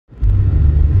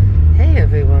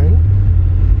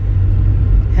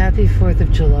Happy 4th of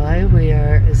July. We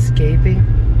are escaping.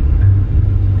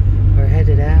 We're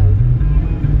headed out.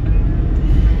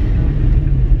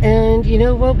 And you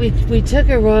know what? We took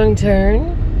a wrong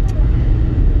turn,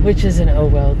 which is an oh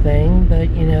well thing, but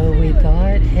you know, we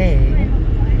thought, hey,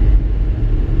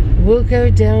 we'll go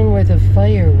down where the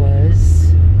fire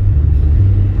was.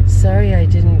 Sorry I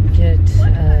didn't get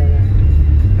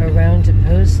around to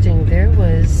posting. There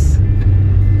was,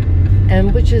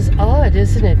 and which is odd,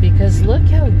 isn't it? Because look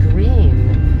how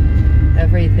green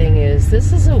everything is.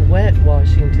 This is a wet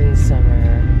Washington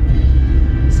summer.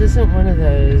 This isn't one of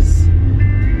those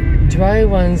dry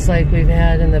ones like we've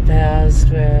had in the past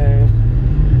where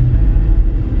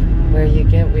you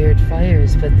get weird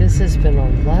fires, but this has been a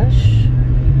lush.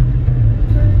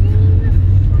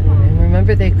 And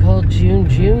remember, they called June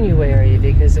January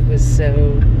because it was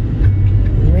so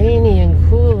rainy and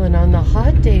cool, and on the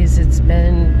hot days it's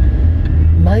been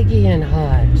muggy and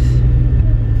hot.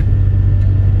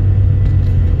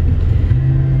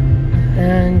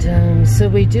 And so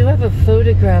we do have a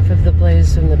photograph of the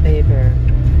place from the paper,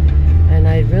 and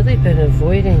I'd really been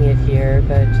avoiding it here,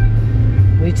 but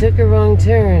we took a wrong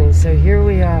turn, so here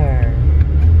we are.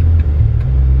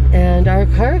 And our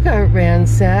car got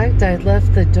ransacked. I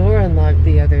left the door unlocked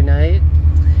the other night,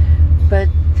 but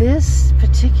this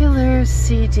particular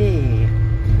CD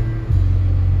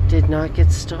did not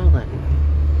get stolen.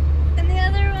 And the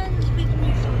other ones we can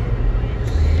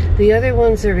use. The other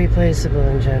ones are replaceable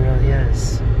in general,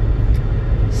 yes.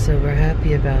 So we're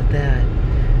happy about that.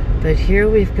 But here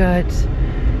we've got,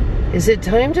 is it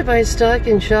time to buy stock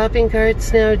in shopping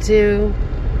carts now too?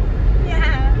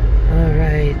 Yeah. All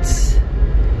right.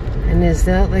 And is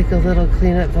that like a little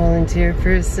cleanup volunteer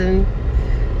person?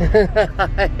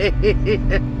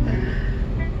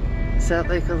 Is that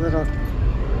like a little...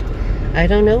 I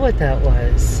don't know what that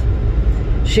was.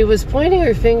 She was pointing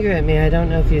her finger at me. I don't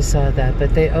know if you saw that,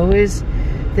 but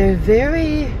they're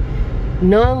very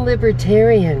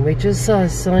non-libertarian. We just saw a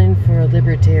sign for a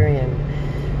libertarian.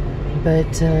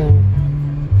 But,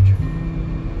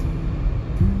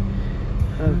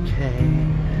 okay.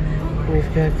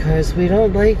 We've got cars. We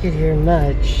don't like it here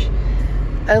much.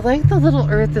 I like the little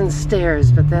earthen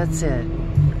stairs, but that's it.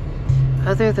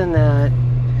 Other than that,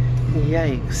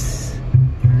 yikes.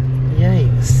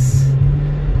 Yikes.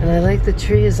 And I like the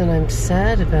trees, and I'm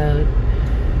sad about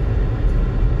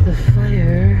the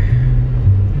fire.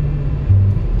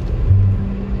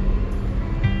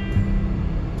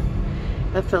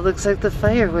 If it looks like the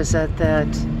fire was at that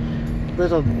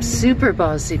little super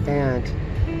bossy band,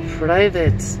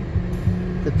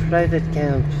 the private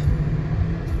camp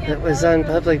that was on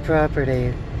public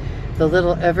property. The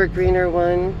little evergreener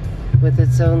one with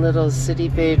its own little city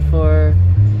paid for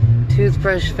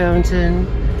toothbrush fountain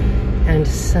and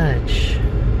such.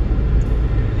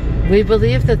 We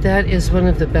believe that that is one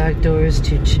of the back doors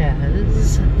to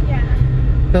Chaz,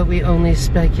 but we only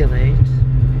speculate.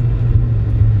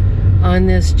 On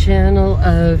this channel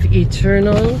of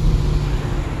eternal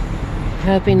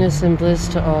happiness and bliss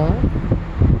to all,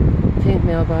 pink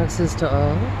mailboxes to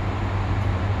all,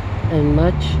 and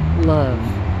much love.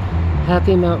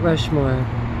 Happy Mount Rushmore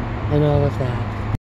and all of that.